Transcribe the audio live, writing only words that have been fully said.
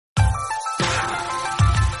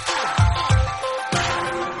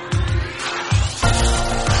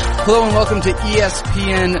Hello and welcome to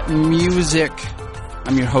ESPN Music.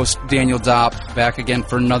 I'm your host, Daniel Dopp, back again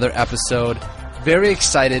for another episode. Very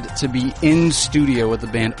excited to be in studio with the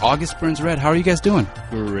band August Burns Red. How are you guys doing?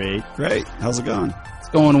 Great. How's it going? It's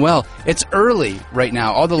going well. It's early right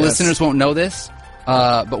now. All the listeners won't know this,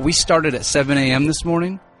 but we started at 7 a.m. this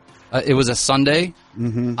morning. It was a Sunday.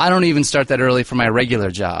 Mm-hmm. I don't even start that early for my regular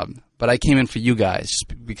job, but I came in for you guys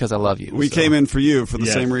because I love you. We came in for you for the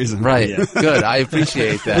same reason. Right. Yeah. Good. I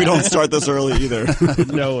appreciate that. We don't start this early either.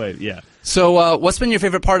 No way. Yeah. So what's been your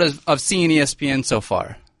favorite part of seeing ESPN so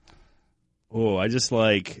far? Oh, I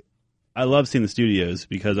love seeing the studios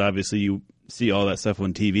because obviously you see all that stuff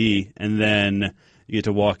on TV, and then you get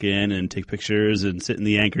to walk in and take pictures and sit in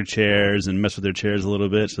the anchor chairs and mess with their chairs a little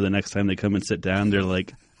bit. So the next time they come and sit down, they're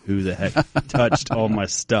like, "Who the heck touched all my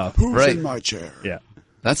stuff?" Who's in my chair? Yeah.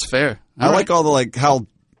 That's fair. I like all the how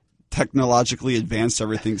technologically advanced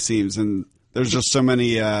everything seems, and there's just so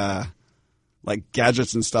many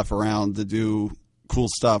gadgets and stuff around to do cool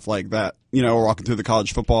stuff like that. You know, we're walking through the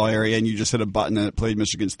college football area, and you just hit a button and it played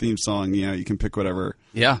Michigan's theme song. You know, you can pick whatever.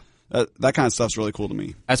 Yeah. That kind of stuff's really cool to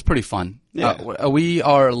me. That's pretty fun. Yeah. We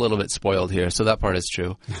are a little bit spoiled here, so that part is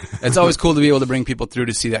true. It's always cool to be able to bring people through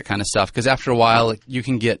to see that kind of stuff, because after a while, you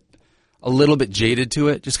can get a little bit jaded to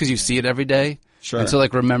it just because you see it every day. Sure. And so,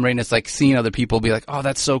 remembering it's like seeing other people be like, oh,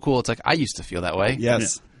 that's so cool. It's like, I used to feel that way.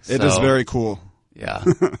 Yes. Yeah. It is very cool. Yeah.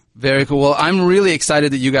 Very cool. Well, I'm really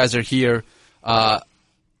excited that you guys are here.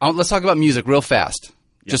 Let's talk about music real fast,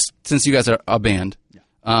 just since you guys are a band.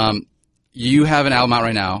 Yeah. You have an album out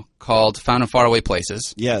right now called Found in Faraway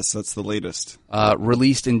Places. Yes, that's the latest.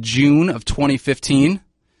 Released in June of 2015.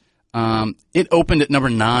 It opened at number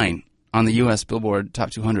 9 on the U.S. Billboard Top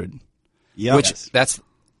 200. Yeah. Which, that's,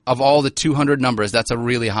 of all the 200 numbers, that's a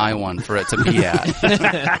really high one for it to be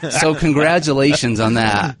at. So congratulations on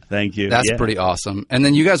that. Thank you. That's pretty awesome. And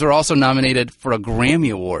then you guys were also nominated for a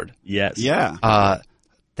Grammy Award. Yes. Yeah.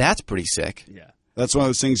 That's pretty sick. Yeah. That's one of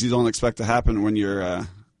those things you don't expect to happen when you're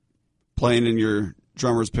playing in your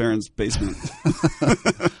drummer's parents' basement.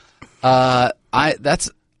 I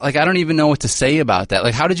don't even know what to say about that.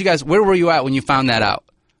 Like, how did you guys? Where were you at when you found that out?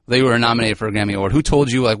 That you were nominated for a Grammy Award. Who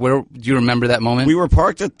told you? Where do you remember that moment? We were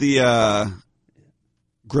parked at the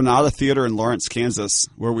Granada Theater in Lawrence, Kansas,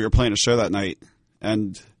 where we were playing a show that night,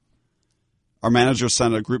 and our manager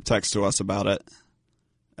sent a group text to us about it,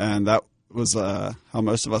 and that was how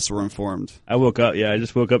most of us were informed. I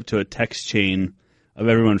just woke up to a text chain of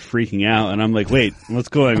everyone freaking out, and I'm like, wait, what's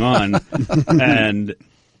going on? And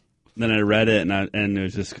then I read it, and it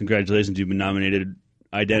was just, congratulations, you've been nominated.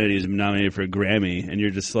 Identity has been nominated for a Grammy, and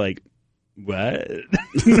you're just like, what?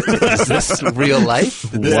 Is this real life?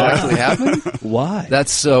 Did this actually happen? Why?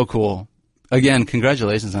 That's so cool. Again,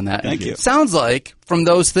 congratulations on that. Thank you. Sounds like from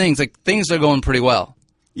those things, things are going pretty well.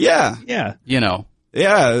 Yeah. Yeah. You know.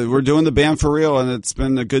 Yeah, we're doing the band for real, and it's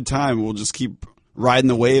been a good time. We'll just keep riding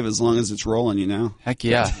the wave as long as it's rolling, you know? Heck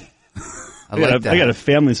yeah. I got a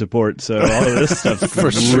family support, so all of this stuff's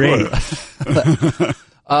For great. Sure.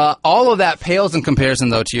 All of that pales in comparison,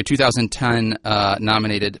 though, to your 2010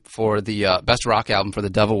 nominated for the Best Rock Album for the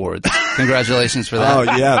Dove Awards. Congratulations for that. Oh,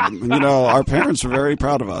 yeah. You know, our parents were very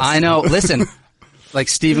proud of us. I know. Listen, like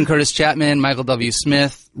Stephen Curtis Chapman, Michael W.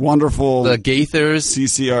 Smith. Wonderful. The Gaithers.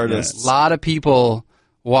 CC artists. A lot of people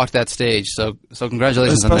walked that stage, so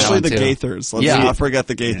congratulations Especially on that one, the too. Gaithers. Let's not forget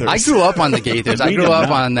the Gaithers. I grew up on the Gaithers. I grew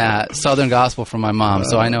up on that Southern gospel from my mom,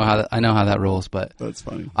 so I know how that rolls. But that's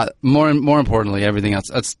funny. More importantly, everything else.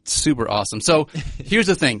 That's super awesome. So here's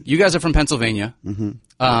the thing: you guys are from Pennsylvania.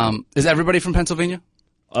 Mm-hmm. Is everybody from Pennsylvania?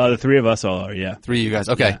 The three of us all are. Yeah. 3 of you guys.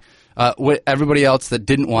 Okay. Yeah. Everybody else that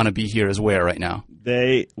didn't want to be here is where right now?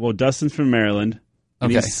 Dustin's from Maryland.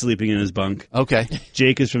 And Okay. he's sleeping in his bunk. Okay.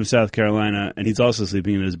 Jake is from South Carolina, and he's also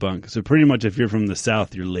sleeping in his bunk. So pretty much if you're from the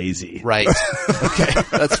South, you're lazy. Right. Okay.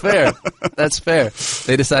 That's fair. That's fair.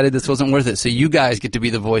 They decided this wasn't worth it. So you guys get to be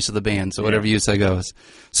the voice of the band. So whatever you say goes.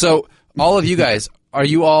 So all of you guys, are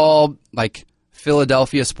you all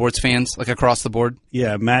Philadelphia sports fans, across the board?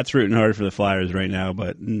 Yeah, Matt's rooting hard for the Flyers right now,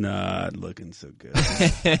 but not looking so good.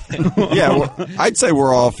 Yeah, I'd say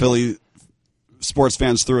we're all Philly sports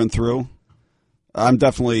fans through and through. I'm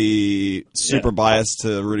definitely super biased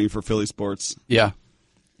to rooting for Philly sports. Yeah.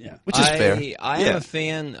 Yeah. Which is fair. I am a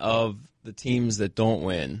fan of the teams that don't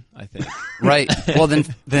win, I think. Right. Well,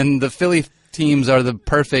 then the Philly teams are the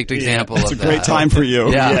perfect example of that. It's a great time for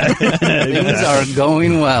you. Yeah. Things are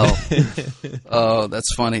going well. Oh,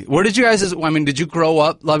 that's funny. Where did you guys, did you grow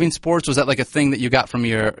up loving sports? Was that a thing that you got from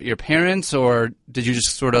your parents, or did you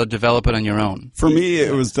just sort of develop it on your own? For me,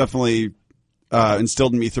 it was definitely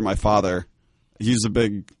instilled in me through my father. he's a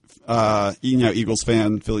big, Eagles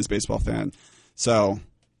fan, Phillies baseball fan. So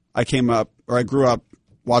I grew up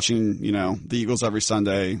watching, the Eagles every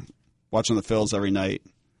Sunday, watching the Phils every night.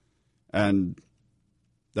 And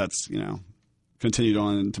that's, continued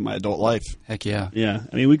on into my adult life. Heck yeah. Yeah.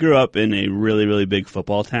 I mean, we grew up in a really, really big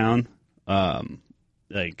football town. I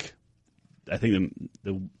think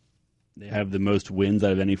they have the most wins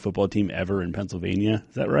out of any football team ever in Pennsylvania.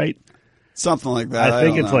 Is that right? Something like that. I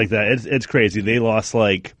think it's know. like that. It's crazy. They lost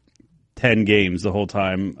like 10 games the whole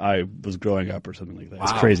time I was growing up or something like that. Wow.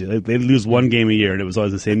 It's crazy. They lose one game a year, and it was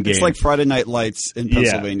always the same game. It's like Friday Night Lights in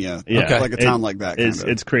Pennsylvania. Yeah. Okay. Like a town like that.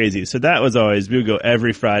 It's crazy. So that was always, we would go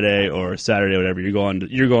every Friday or Saturday, whatever. You're going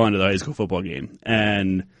to the high school football game.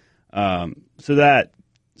 And so that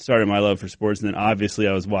started my love for sports. And then obviously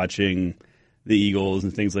I was watching the Eagles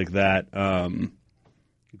and things like that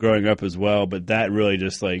growing up as well. But that really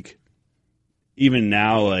just like, even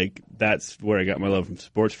now, like, that's where I got my love from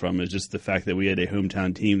sports from, is just the fact that we had a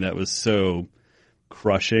hometown team that was so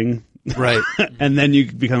crushing. Right. And then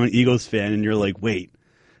you become an Eagles fan, and you're like, wait,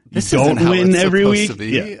 this don't win every week?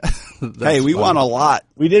 Yeah. Hey, we won a lot.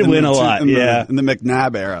 We did win a lot, in the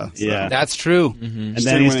McNabb era. So. Yeah. That's true. Mm-hmm. And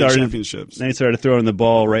then he started championships. Then he started throwing the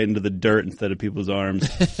ball right into the dirt instead of people's arms.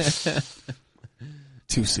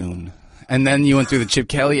 Too soon. And then you went through the Chip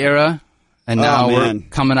Kelly era. And now we're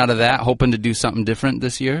coming out of that, hoping to do something different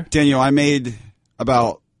this year. Daniel, I made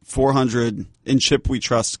about 400 in Chip We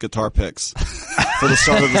Trust guitar picks for the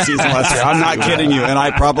start of the season last year. I'm not kidding you. And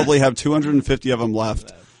I probably have 250 of them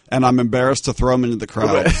left. And I'm embarrassed to throw them into the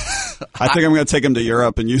crowd. I think I'm going to take them to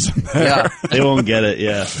Europe and use them there. Yeah. They won't get it.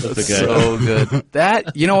 Yeah, that's okay. So good.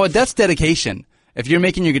 That, you know what? That's dedication. If you're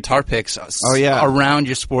making your guitar picks around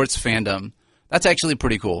your sports fandom, that's actually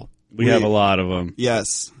pretty cool. We have a lot of them.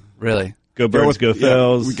 Yes. Really. Go Birds, go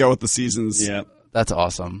Phils. We go with the seasons. Yeah. That's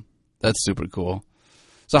awesome. That's super cool.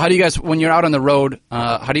 So how do you guys, when you're out on the road,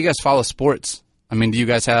 how do you guys follow sports? I mean, do you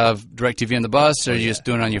guys have DirecTV on the bus, or are you just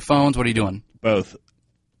doing it on your phones? What are you doing? Both.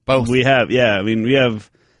 Both? We have, we have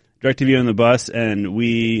DirecTV on the bus, and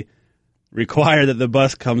we require that the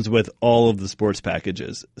bus comes with all of the sports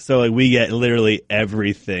packages. So like we get literally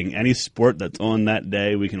everything. Any sport that's on that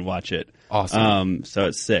day, we can watch it. Awesome. So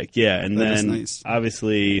it's sick. Yeah. And that then nice.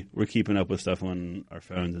 Obviously we're keeping up with stuff on our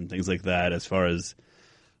phones and things like that as far as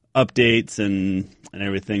updates and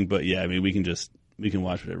everything. But yeah, I mean, we can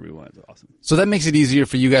watch whatever we want. It's awesome. So that makes it easier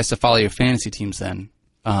for you guys to follow your fantasy teams then.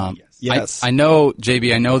 Yes. I know,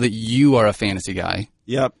 JB, I know that you are a fantasy guy.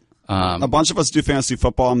 Yep. A bunch of us do fantasy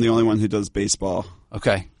football. I'm the only one who does baseball.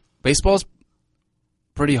 Okay. Baseball's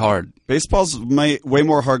pretty hard. Baseball's way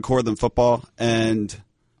more hardcore than football, and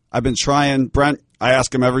I've been trying. Brent, I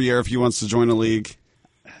ask him every year if he wants to join a league.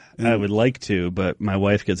 I would like to, but my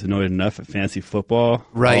wife gets annoyed enough at fantasy football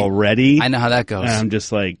Right. already. I know how that goes. And I'm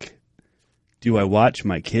just like, do I watch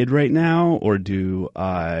my kid right now, or do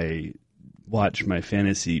I watch my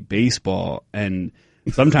fantasy baseball? And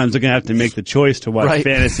sometimes I'm going to have to make the choice to watch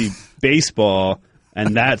fantasy baseball,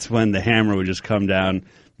 and that's when the hammer would just come down.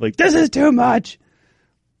 Like, this is too much.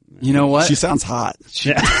 You know what? She sounds hot.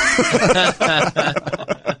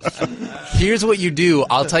 Here's what you do.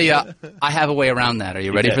 I'll tell you, I have a way around that. Are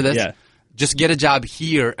you ready for this? Yeah. Just get a job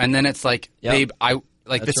here, and then it's like, babe,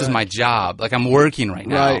 this is my job. Like, I'm working right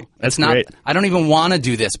now. Right. That's not. great. I don't even want to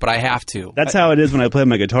do this, but I have to. That's how it is when I play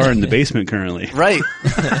my guitar in the basement currently. Right.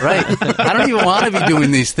 I don't even want to be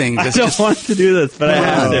doing these things. I don't want to do this, but I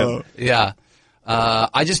have to. Yeah.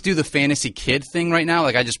 I just do the fantasy kid thing right now.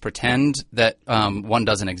 Like, I just pretend that one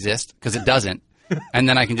doesn't exist, because it doesn't. And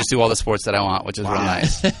then I can just do all the sports that I want, which is real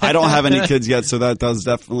nice. I don't have any kids yet, so that does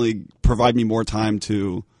definitely provide me more time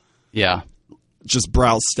to just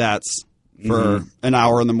browse stats for an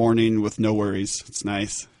hour in the morning with no worries. It's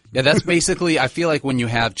nice. Yeah, that's basically, I feel like when you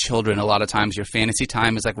have children, a lot of times your fantasy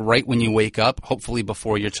time is like right when you wake up, hopefully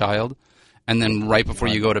before your child, and then right before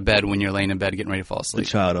you go to bed when you're laying in bed getting ready to fall The asleep.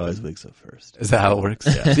 child always wakes up first. Is that how it works?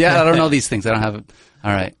 Yeah, I don't know these things. I don't have it.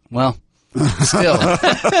 All right. Well, still.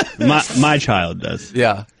 My child does.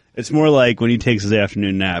 Yeah. It's more like when he takes his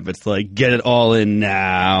afternoon nap, it's like, get it all in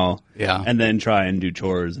now. Yeah. And then try and do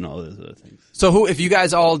chores and all those other things. So if you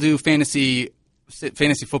guys all do fantasy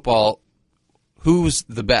football, who's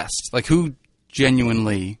the best? Like, who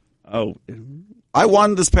genuinely? Oh, I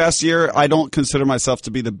won this past year. I don't consider myself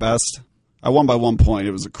to be the best. I won by 1 point.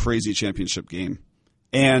 It was a crazy championship game.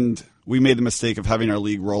 And we made the mistake of having our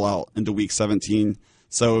league roll out into week 17.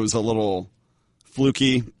 So it was a little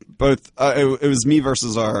fluky. It was me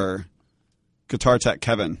versus our guitar tech,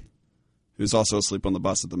 Kevin, who's also asleep on the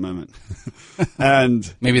bus at the moment.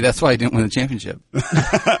 And Maybe that's why he didn't win the championship.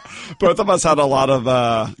 both of us had a lot of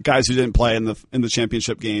guys who didn't play in the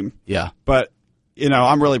championship game. Yeah. But,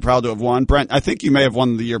 I'm really proud to have won. Brent, I think you may have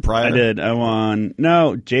won the year prior. I did. I won.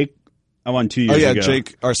 No, Jake. I won 2 years ago.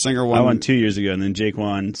 Jake, our singer, won. I won 2 years ago, and then Jake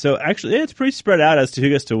won. So actually, it's pretty spread out as to who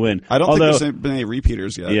gets to win. I don't think there's been any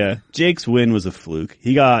repeaters yet. Yeah, Jake's win was a fluke.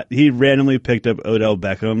 He randomly picked up Odell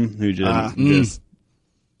Beckham, who just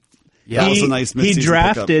Yeah. That was a nice mid-season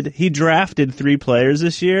pickup. He drafted 3 players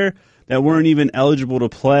this year that weren't even eligible to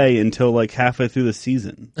play until like halfway through the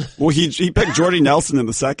season. Well, he picked Jordy Nelson in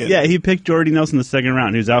the second. Yeah, he picked Jordy Nelson in the second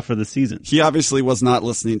round, who's out for the season. He obviously was not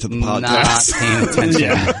listening to the Not podcast. paying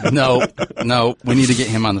attention. No. We need to get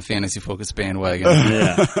him on the Fantasy Focus bandwagon.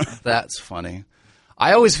 Yeah. That's funny.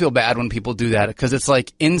 I always feel bad when people do that because it's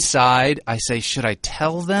like inside I say, should I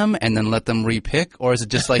tell them and then let them repick? Or is it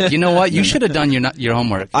just like, you know what? You should have done your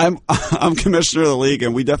homework. I'm commissioner of the league,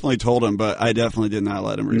 and we definitely told him, but I definitely did not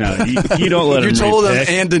let him repick. No, you don't let him You told them repick.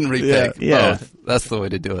 and didn't repick. Yeah. Both. That's the way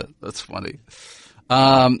to do it. That's funny.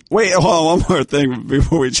 Wait, hold on, one more thing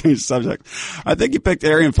before we change the subject. I think he picked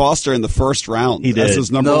Arian Foster in the first round. He did. As his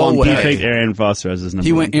number No one way. He pick. picked Aaron Foster as his number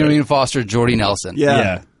He one went pick. Arian Foster, Jordy Nelson.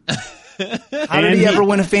 Yeah. How did he ever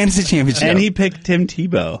win a fantasy championship? And he picked Tim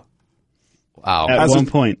Tebow wow. at one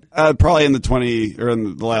point. Probably in the 20 or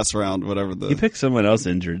in the last round, whatever. He picked someone else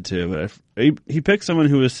injured too, but he picked someone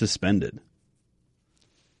who was suspended.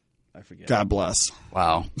 I forget. God bless.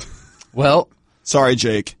 Wow. Well, Sorry,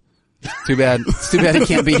 Jake. too bad. It's too bad he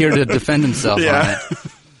can't be here to defend himself Yeah.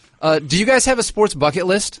 on it. Do you guys have a sports bucket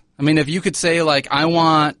list? I mean, if you could say, like, I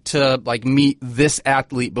want to, like, meet this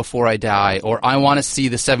athlete before I die, or I want to see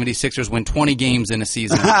the 76ers win 20 games in a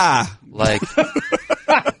season. Like,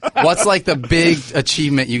 what's, like, the big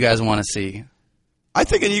achievement you guys want to see? I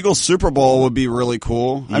think an Eagles Super Bowl would be really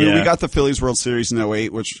cool. I mean, Yeah. we got the Phillies World Series in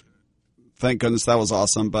 08, which, thank goodness, that was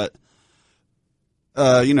awesome. But,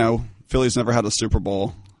 Phillies never had a Super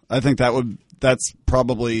Bowl. I think that's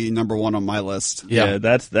probably number one on my list. Yeah,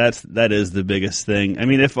 that is the biggest thing. I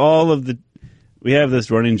mean, we have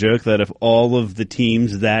this running joke that if all of the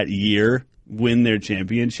teams that year win their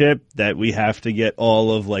championship, that we have to get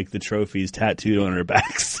all of like the trophies tattooed on our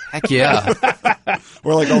backs. Heck yeah.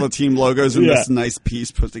 Or like all the team logos in Yeah. this nice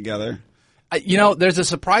piece put together. There's a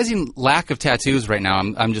surprising lack of tattoos right now.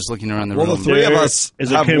 I'm just looking around the Well, room. the three of us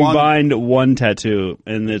is a have combined one tattoo,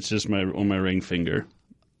 and it's just on my ring finger.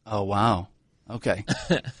 Oh, wow. Okay.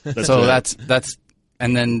 That's So it. that's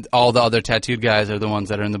and then all the other tattooed guys are the ones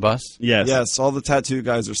that are in the bus? Yes. Yes, all the tattoo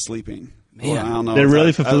guys are sleeping. Man. Well, I don't know. They're Is really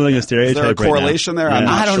that- fulfilling a Is there stereotype a right now. correlation there? Yeah. I'm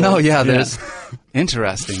not I don't sure. know. Yeah, there's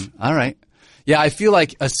interesting. All right. Yeah, I feel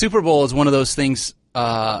like a Super Bowl is one of those things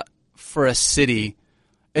for a city.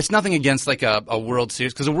 It's nothing against like a World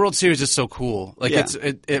Series because a World Series is so cool. Like Yeah.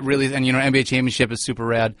 it really and NBA championship is super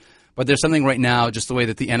rad. But there's something right now, just the way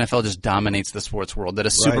that the NFL just dominates the sports world, that a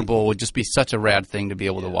Super Right. Bowl would just be such a rad thing to be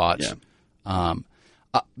able to watch. Yeah.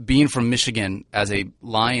 Being from Michigan as a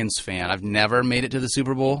Lions fan, I've never made it to the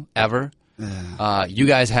Super Bowl ever. You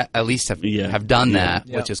guys at least have done that,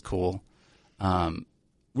 which is cool.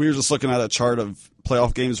 We were just looking at a chart of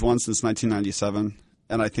playoff games won since 1997,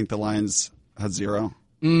 and I think the Lions had 0.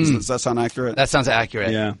 Does that sound accurate? That sounds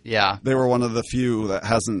accurate. Yeah. Yeah. They were one of the few that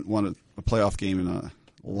hasn't won a playoff game in a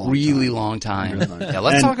long Really time. long time. Yeah, And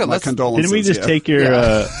let's talk. My Let's condolences. Didn't we just yeah. take your?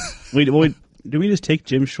 Yeah. Did we just take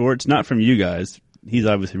Jim Schwartz? Not from you guys. He's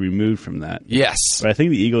obviously removed from that. yes. But I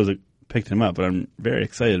think the Eagles picked him up. But I'm very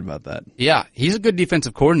excited about that. Yeah, he's a good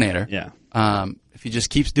defensive coordinator. Yeah. If he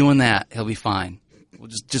just keeps doing that, he'll be fine. We'll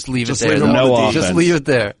just leave Just it there. leave him though. on the Just defense. leave it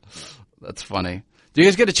there. That's funny. Do you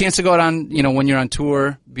guys get a chance to go out on, when you're on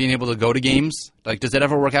tour, being able to go to games? Like, does that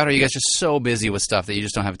ever work out, or are you guys just so busy with stuff that you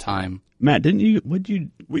just don't have time? Matt, didn't you? Would you?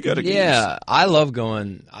 We go to games. Yeah, I love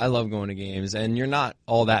going to games, and you're not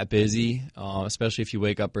all that busy, especially if you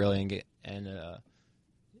wake up early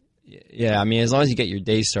yeah. I mean, as long as you get your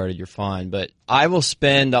day started, you're fine. But I will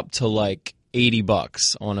spend up to like $80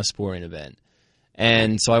 on a sporting event,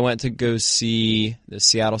 and so I went to go see the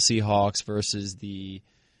Seattle Seahawks versus the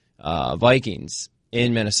Vikings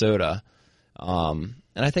in Minnesota.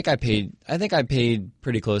 And I think I paid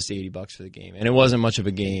pretty close to $80 for the game, and it wasn't much of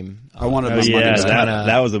a game. I wanted Oh this money yeah, back.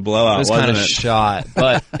 that was a blowout. It was wasn't kind of it? shot,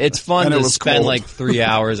 but it's fun And it to was spend cold. like 3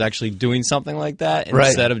 hours actually doing something like that Right.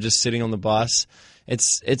 instead of just sitting on the bus.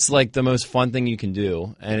 It's like the most fun thing you can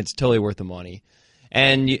do, and it's totally worth the money.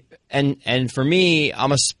 And for me,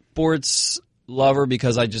 I'm a sports lover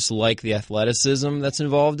because I just like the athleticism that's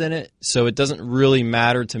involved in it. So it doesn't really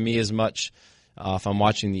matter to me as much if I'm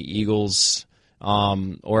watching the Eagles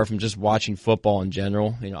or if I'm just watching football in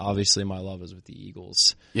general. Obviously my love is with the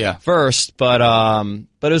Eagles first, but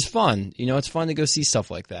it was fun. It's fun to go see stuff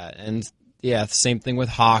like that. And yeah, same thing with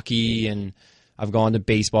hockey, and I've gone to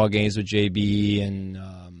baseball games with JB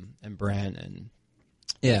and Brent, and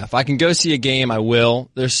yeah, if I can go see a game, I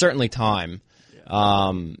will. There's certainly time.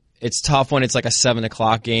 It's tough when it's like a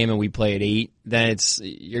 7:00 game and we play at 8. Then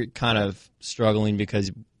you're kind of struggling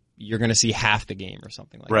because you're going to see half the game or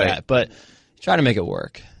something like that. But try to make it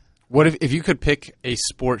work. What if you could pick a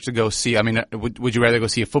sport to go see? I mean, would you rather go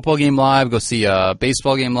see a football game live, go see a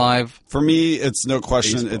baseball game live? For me, it's no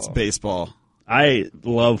question. It's baseball. I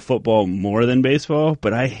love football more than baseball,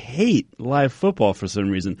 but I hate live football for some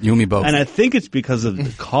reason. You and me both. And I think it's because of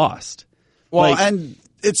the cost. Well, and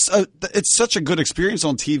it's such a good experience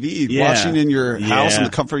on TV, watching in your house in the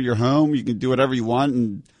comfort of your home. You can do whatever you want,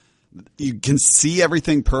 and you can see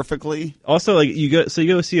everything perfectly. Also, like you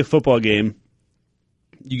go see a football game,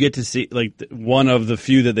 you get to see like one of the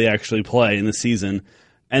few that they actually play in the season,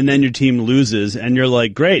 and then your team loses, and you're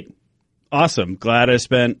like, great. Awesome. Glad I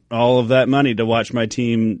spent all of that money to watch my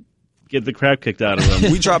team get the crap kicked out of them.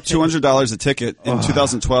 We dropped $200 a ticket in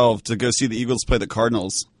 2012 to go see the Eagles play the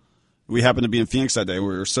Cardinals. We happened to be in Phoenix that day. We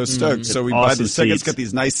were so stoked. So we buy these tickets, got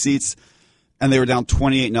these nice seats, and they were down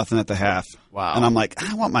 28-0 at the half. Wow. And I'm like,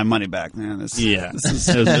 I want my money back, man. This is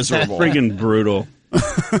miserable. Freaking brutal.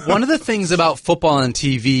 One of the things about football on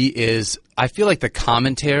TV is I feel like the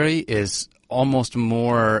commentary is almost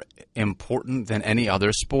more important than any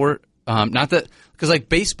other sport. Not that because like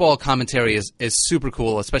baseball commentary is super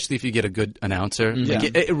cool, especially if you get a good announcer. Yeah.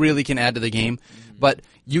 Like it really can add to the game. But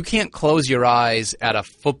you can't close your eyes at a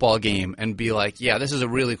football game and be like, yeah, this is a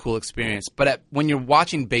really cool experience. But when you're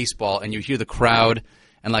watching baseball and you hear the crowd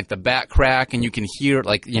and like the bat crack and you can hear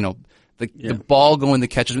like the ball going to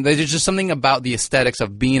catches, there's just something about the aesthetics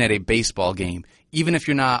of being at a baseball game. Even if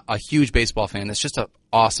you're not a huge baseball fan, it's just an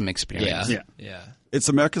awesome experience. Yeah. It's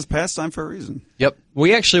America's pastime for a reason. Yep.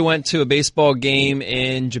 We actually went to a baseball game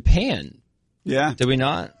in Japan. Yeah. Did we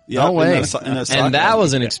not? Yeah, no way. And that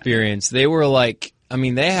was an experience. They were like, I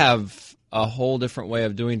mean, they have a whole different way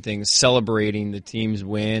of doing things, celebrating the team's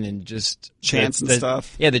win and just chants and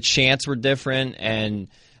stuff. Yeah, the chants were different. And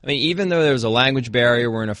I mean, even though there was a language barrier,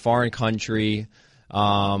 we're in a foreign country.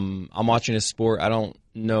 I'm watching a sport I don't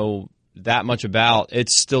know that much about.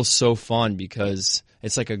 It's still so fun because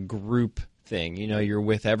it's like a group thing. You're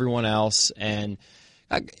with everyone else, and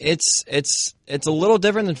it's a little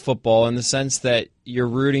different than football in the sense that you're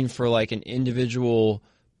rooting for like an individual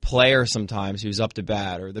player sometimes who's up to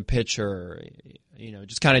bat, or the pitcher,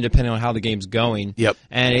 just kind of depending on how the game's going. Yep.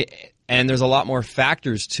 And there's a lot more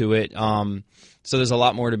factors to it. So there's a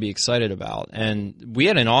lot more to be excited about. And we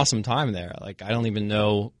had an awesome time there. Like, I don't even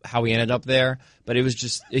know how we ended up there, but it was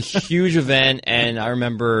just a huge event. And I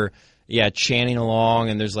remember, chanting along,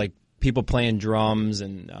 and there's like people playing drums,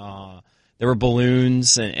 and there were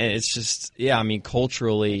balloons, and it's just,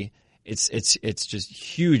 culturally, it's just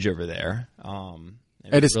huge over there.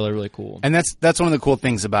 It is really, really cool. And that's one of the cool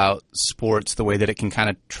things about sports, the way that it can kind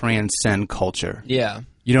of transcend culture. Yeah.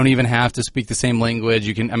 You don't even have to speak the same language.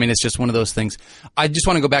 It's just one of those things. I just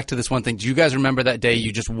want to go back to this one thing. Do you guys remember that day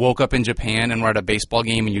you just woke up in Japan and were at a baseball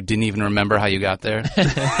game and you didn't even remember how you got there?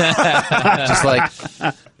 Just like,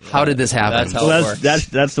 how did this happen? That's how it works.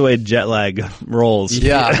 That's the way jet lag rolls.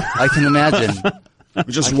 Yeah, I can imagine.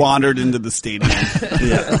 We just wandered into the stadium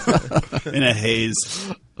in a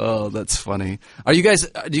haze. Oh, that's funny. Do you guys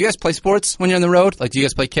play sports when you're on the road? Like, do you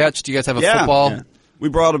guys play catch? Do you guys have a football? Yeah. We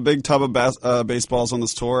brought a big tub of baseballs on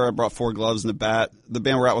this tour. I brought 4 gloves and a bat. The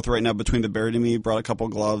band we're out with right now, Between the Buried and Me, brought a couple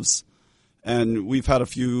gloves. And we've had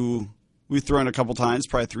we've thrown a couple times,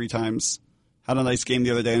 probably 3 times. Had a nice game the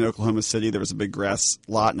other day in Oklahoma City. There was a big grass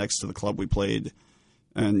lot next to the club we played.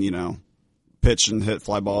 And, pitched and hit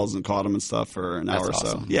fly balls and caught them and stuff for an hour or so.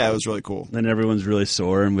 Awesome. Yeah, it was really cool. Then everyone's really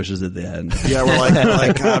sore and wishes that they hadn't. Yeah, we're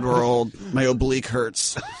like, God, we're old. My oblique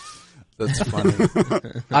hurts. That's funny.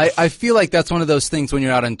 I feel like that's one of those things when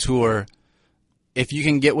you're out on tour, if you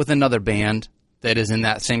can get with another band that is in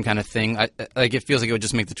that same kind of thing, it feels like it would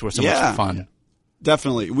just make the tour so much fun.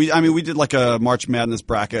 Definitely. We did like a March Madness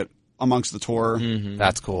bracket amongst the tour. Mm-hmm.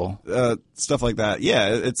 That's cool. Stuff like that.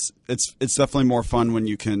 Yeah, it's definitely more fun when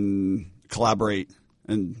you can collaborate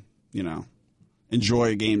and,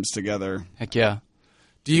 enjoy games together. Heck yeah.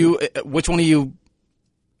 Which one of you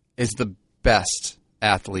is the best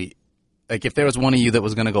athlete? Like, if there was one of you that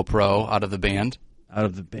was going to go pro out of the band? Out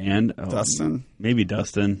of the band? Oh, Dustin? Maybe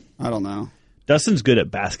Dustin. I don't know. Dustin's good at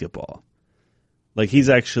basketball. Like, he's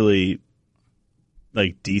actually,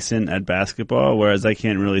 like, decent at basketball, whereas I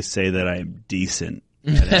can't really say that I'm decent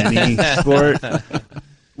at any sport.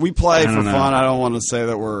 We play for don't know. fun. I don't want to say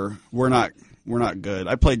that we're not good.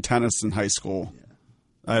 I played tennis in high school.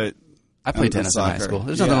 I played tennis in high soccer. school.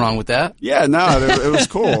 There's nothing wrong with that. Yeah, no, it was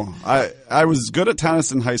cool. I was good at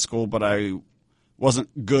tennis in high school, but I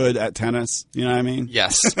wasn't good at tennis. You know what I mean?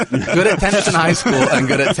 Yes. Good at tennis in high school and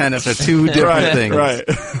good at tennis are two different things. Right.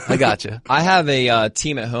 I gotcha. I have a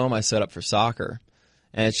team at home I set up for soccer,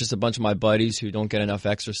 and it's just a bunch of my buddies who don't get enough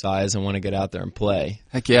exercise and want to get out there and play.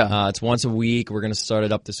 Heck yeah. It's once a week. We're going to start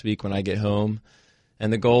it up this week when I get home,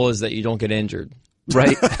 and the goal is that you don't get injured.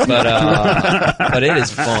 Right. But it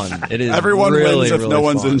is fun. It is Everyone really, wins if really no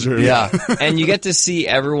one's fun. injured. Yeah. And you get to see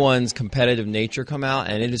everyone's competitive nature come out,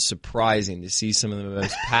 and it is surprising to see some of the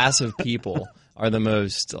most passive people are the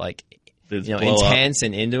most intense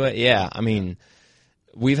and into it. Yeah, I mean,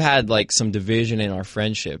 we've had some division in our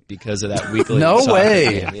friendship because of that weekly. No soccer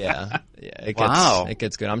way. game. Yeah. Wow. It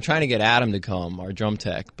gets good. I'm trying to get Adam to come, our drum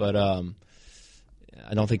tech, but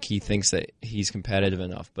I don't think he thinks that he's competitive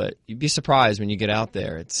enough. But you'd be surprised when you get out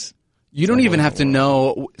there. You don't even have to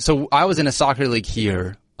know. So I was in a soccer league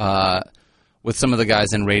here with some of the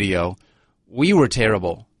guys in radio. We were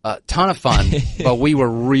terrible. Ton of fun, but we were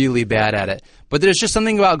really bad at it. But there's just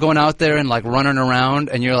something about going out there and running around,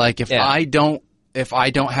 and you're like, if I don't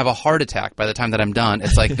have a heart attack by the time that I'm done,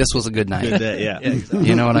 it's like this was a good night. Good day, yeah. Exactly.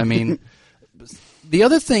 You know what I mean? The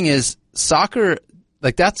other thing is soccer.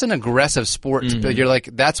 That's an aggressive sport. Mm-hmm. You're like,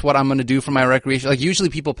 that's what I'm going to do for my recreation. Usually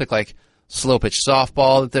people pick slow pitch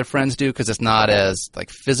softball that their friends do because it's not as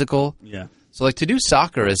physical. Yeah. So to do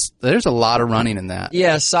soccer there's a lot of running in that.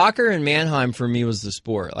 Yeah, soccer in Mannheim for me was the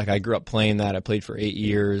sport. I grew up playing that. I played for 8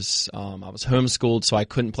 years. I was homeschooled, so I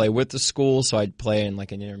couldn't play with the school, so I'd play in an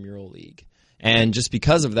intramural league. And just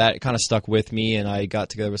because of that, it kind of stuck with me, and I got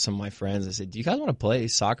together with some of my friends. I said, do you guys want to play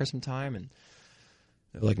soccer sometime? And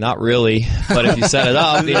they're like, not really, but if you set it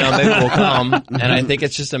up, maybe we'll come. And I think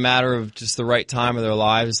it's just a matter of just the right time of their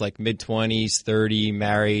lives, mid-20s, 30,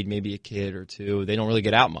 married, maybe a kid or two. They don't really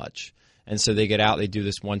get out much. And so they get out, they do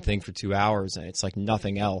this one thing for 2 hours, and it's like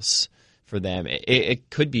nothing else for them. It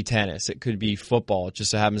could be tennis. It could be football. It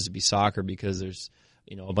just so happens to be soccer because there's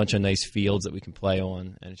a bunch of nice fields that we can play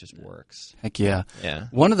on, and it just works. Heck yeah. Yeah.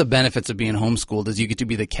 One of the benefits of being homeschooled is you get to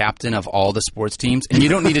be the captain of all the sports teams, and you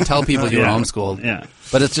don't need to tell people you were homeschooled. Yeah.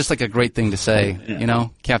 But it's just a great thing to say,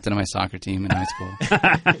 captain of my soccer team in high school.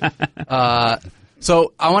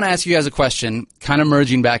 So I want to ask you guys a question, kind of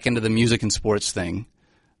merging back into the music and sports thing.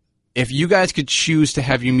 If you guys could choose to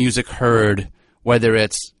have your music heard, whether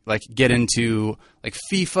it's get into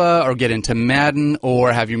FIFA or get into Madden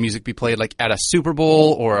or have your music be played at a Super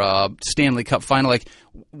Bowl or a Stanley Cup final,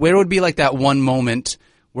 where would be that one moment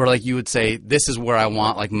where you would say, this is where I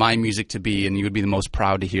want my music to be, and you would be the most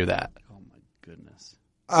proud to hear that? Oh my goodness.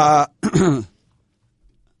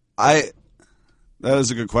 That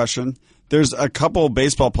is a good question. There's a couple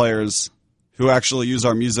baseball players who actually use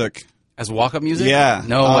our music as walk-up music. Yeah,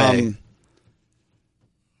 no way.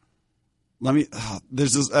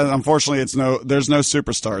 There's this. Unfortunately, there's no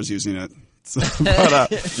superstars using it.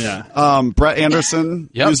 But, Yeah. Brett Anderson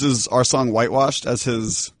uses our song "Whitewashed" as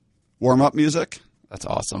his warm-up music. That's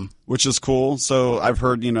awesome. Which is cool. So I've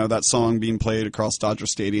heard that song being played across Dodger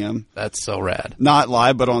Stadium. That's so rad. Not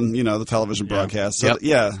live, but on the television broadcast. So,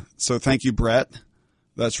 Yep. So thank you, Brett.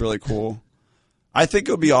 That's really cool. I think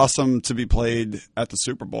it would be awesome to be played at the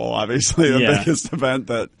Super Bowl, obviously, the biggest event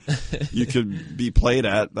that you could be played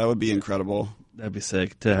at. That would be incredible. That'd be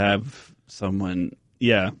sick to have someone.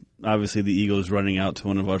 Yeah, obviously the Eagles running out to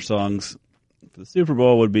one of our songs for the Super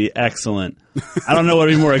Bowl would be excellent. I don't know what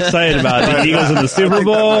I'd be more excited about, the Eagles in the Super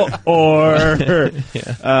Bowl or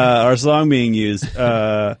our song being used.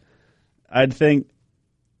 I'd think,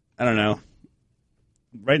 I don't know.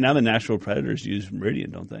 Right now, the Nashville Predators use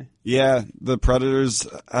Meridian, don't they? Yeah, the Predators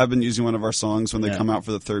have been using one of our songs when they come out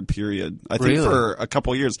for the third period. I think for a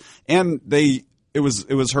couple of years, and it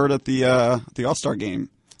was heard at the All-Star game,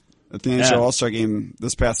 at the NHL All-Star game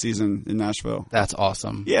this past season in Nashville. That's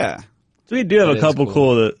awesome. Yeah, so we do have a couple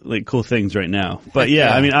cool things right now, but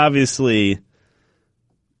I mean, obviously,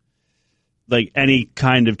 any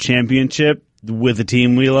kind of championship with a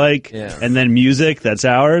team we like, and then music that's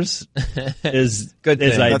ours is good.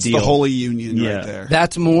 Is ideal. That's the holy union right there.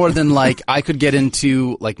 That's more than I could get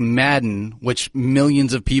into Madden, which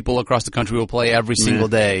millions of people across the country will play every single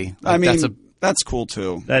day. I mean, that's cool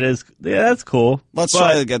too. That's cool. Let's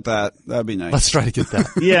try to get that. That'd be nice. Let's try to get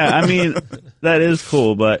that. Yeah, I mean, that is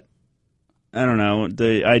cool, but I don't know.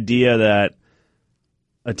 The idea that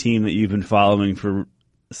a team that you've been following for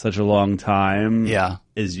such a long time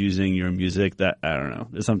is using your music, that I don't know.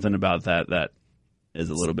 There's something about that is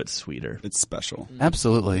a little bit sweeter. It's special.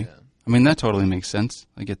 Absolutely. I mean, that totally makes sense.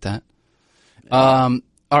 I get that. All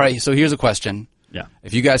right, so here's a question. Yeah.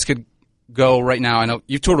 If you guys could go right now, I know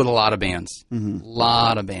you've toured with a lot of bands.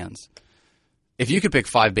 Lot of bands. If you could pick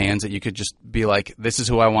 5 bands that you could just be like, this is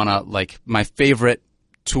who I want to, like, my favorite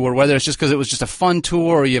tour, whether it's just because it was just a fun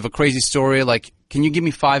tour or you have a crazy story, like, can you give me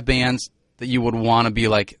 5 bands that you would want to be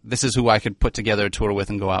like, this is who I could put together a tour with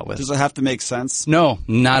and go out with? Does it have to make sense? No,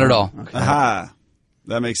 not at all. Okay. Aha.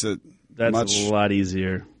 That makes it That's much... a lot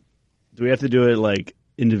easier. Do we have to do it like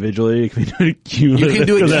individually? Can we do it cumulatively? You can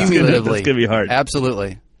do it That's cumulatively. That's going to be hard.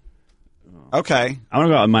 Absolutely. Okay. I'm going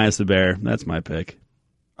to go out with Minus the Bear. That's my pick.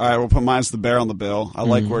 All right, we'll put Minus the Bear on the bill. I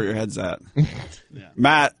like where your head's at.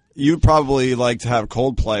 Matt, you'd probably like to have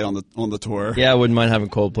Coldplay on the tour. Yeah, I wouldn't mind having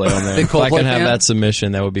Coldplay on there. Big If I Coldplay can have fan? that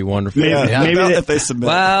submission, that would be wonderful. Yeah, Maybe if they submit.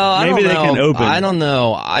 Well, I Maybe don't they know. can open. I don't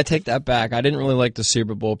know. I take that back. I didn't really like the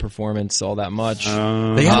Super Bowl performance all that much. They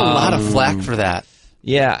had a lot of flack for that.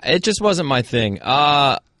 Yeah, it just wasn't my thing.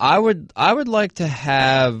 I would like to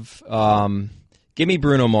have give me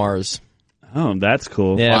Bruno Mars. Oh, that's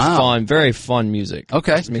cool. Yeah, Wow. fun, very fun music.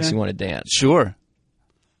 Okay. Just makes you want to dance. Sure.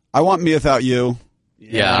 I want Me Without You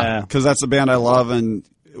Yeah. because that's a band I love, and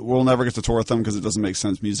we'll never get to tour with them because it doesn't make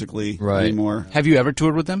sense musically Right. anymore. Have you ever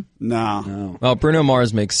toured with them? No. Well, Bruno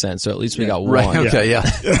Mars makes sense, so at least we got one. Right. Okay. Yeah.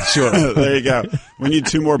 Sure. There you go. We need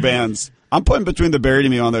 2 more bands. I'm putting Between the Buried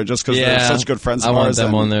and Me on there just because Yeah, they're such good friends I of want ours. them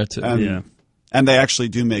and, on there, too. And they actually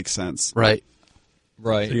do make sense. Right.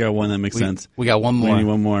 Right. So you got one that makes sense. We got one We need more.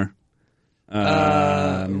 one more.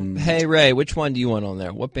 Hey Ray, which one do you want on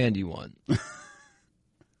there? What band do you want?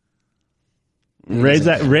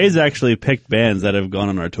 Ray's actually picked bands that have gone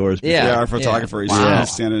on our tours before. Yeah. Yeah, our photographer. He's Wow.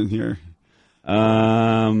 standing here.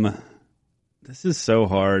 This is so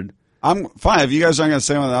hard. I'm fine. If you guys aren't going to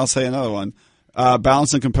say one, I'll say another one.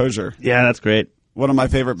 Balance and Composure. Yeah, that's great. One of my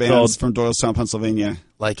favorite bands Sold. from Doylestown, Pennsylvania.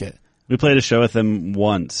 Like it. We played a show with them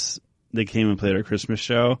once. They came and played our Christmas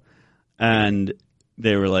show, and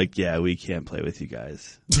they were like, "Yeah, we can't play with you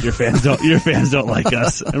guys. Your fans don't like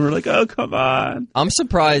us." And we're like, "Oh, come on." I'm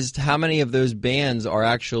surprised how many of those bands are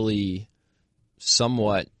actually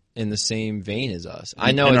somewhat in the same vein as us.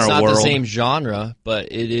 I know In it's our not the world. same genre,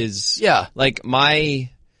 but it is. Yeah. Like my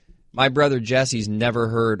brother Jesse's never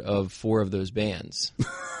heard of 4 of those bands.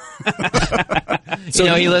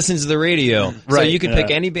 So he listens to the radio. So Right. you could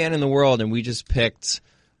pick any band in the world, and we just picked.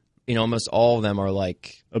 Almost all of them are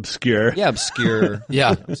like Obscure. obscure.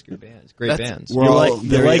 Yeah. Obscure bands. Great bands. We're all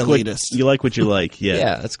very elitist. You like what you like. Yeah.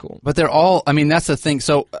 Yeah, that's cool. But they're all, I mean, that's the thing.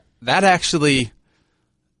 So that actually,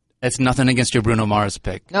 it's nothing against your Bruno Mars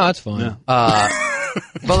pick. No, that's fine.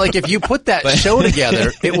 But like if you put that show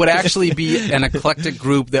together, it would actually be an eclectic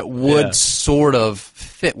group that would sort of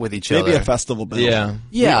fit with each Maybe other. a festival bill. Yeah.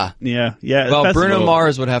 Yeah. Yeah. Well, festival. Bruno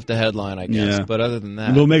Mars would have to headline, I guess. Yeah. But other than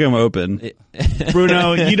that, We'll make them open.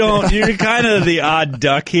 Bruno, you're kind of the odd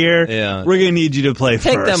duck here. Yeah. We're gonna need you to play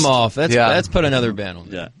take first. them off. Yeah. Let's put another band on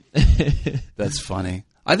there. Yeah. That's funny.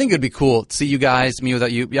 I think it'd be cool to see you guys, Me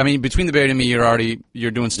Without You. I mean, Between the Buried and Me,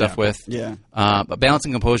 you're doing stuff with. Yeah. But Balance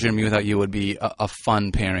and Composure and Me Without You would be a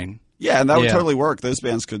fun pairing. Yeah, and that would Yeah. totally work. Those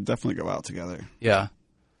bands could definitely go out together. Yeah.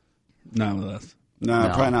 Not with us. No,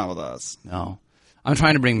 No. probably not with us. No. I'm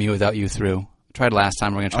trying to bring Me Without You through. Tried last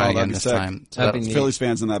time. We're going to try that'd again be this sick. time. So That'd that- be neat. Phillies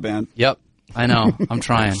fans in that band. Yep. I know. I'm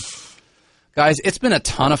trying. Guys, it's been a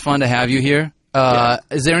ton of fun to have you here.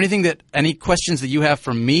 Is there any questions that you have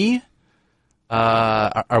for me?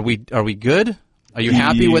 Are we good? Are you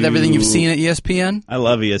happy with everything you've seen at ESPN? I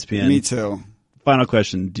love ESPN. Me too. Final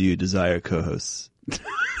question: do you desire co-hosts?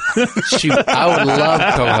 Shoot, I would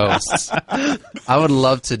love co-hosts. I would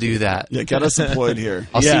love to do that. Yeah, get us employed here.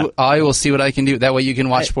 I will see what I can do. That way you can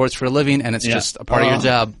watch sports for a living, and it's Yeah. just a part of your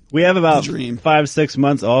job. We have about Dream. 5-6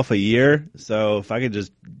 months off a year, so if I could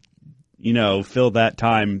just, fill that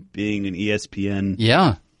time being an ESPN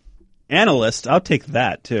Yeah. analyst, I'll take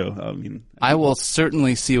that too. I mean, I will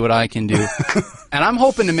certainly see what I can do. And I'm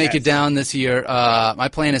hoping to make it down this year. My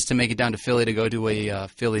plan is to make it down to Philly to go do a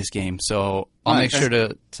Phillies game. So I'll make sure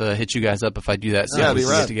to hit you guys up if I do that. So Yeah, we be can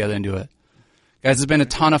rad. get together and do it. Guys, it's been a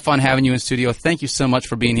ton of fun having you in studio. Thank you so much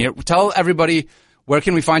for being here. Tell everybody, where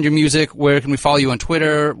can we find your music? Where can we follow you on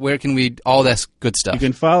Twitter? Where can we, all that good stuff? you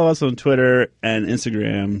can follow us on Twitter and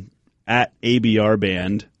Instagram at ABR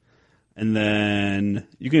Band. And then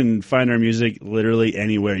you can find our music literally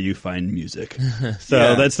anywhere you find music. So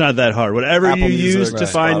Yeah. that's not that hard. Whatever Apple you use Music, to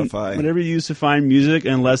find Spotify. whatever you use to find music,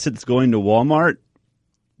 unless it's going to Walmart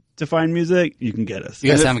to find music, you can get us.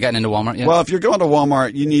 You guys haven't gotten into Walmart yet? Well, if you're going to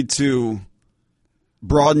Walmart, you need to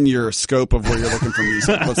broaden your scope of where you're looking for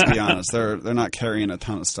music. Let's be honest. They're not carrying a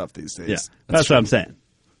ton of stuff these days. Yeah, that's what I'm saying.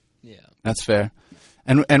 Yeah. That's fair.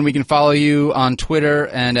 And we can follow you on Twitter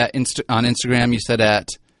and on Instagram. You said at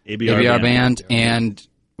ABR Band and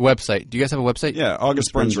website. Do you guys have a website? Yeah,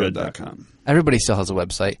 augustbrunsroad.com. Everybody still has a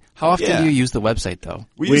website. How often do you use the website, though?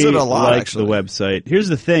 We use it a lot, like actually. the website. Here's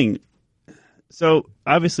the thing. So,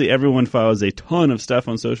 obviously, everyone follows a ton of stuff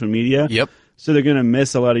on social media. Yep. So, they're going to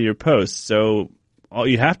miss a lot of your posts. So,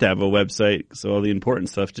 you have to have a website so all the important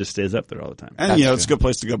stuff just stays up there all the time. And, it's a good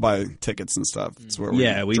place to go buy tickets and stuff. It's where we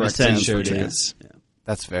just direct send fans for it tickets. is. Yeah.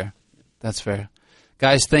 That's fair. That's fair.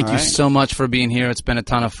 Guys, thank you right. so much for being here. It's been a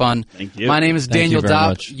ton of fun. Thank you. My name is Thank you Daniel very Dopp.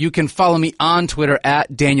 much. You can follow me on Twitter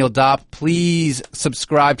at Daniel Dopp. Please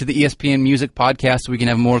subscribe to the ESPN Music Podcast so we can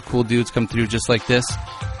have more cool dudes come through just like this.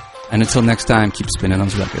 And until next time, keep spinning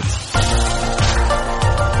those records.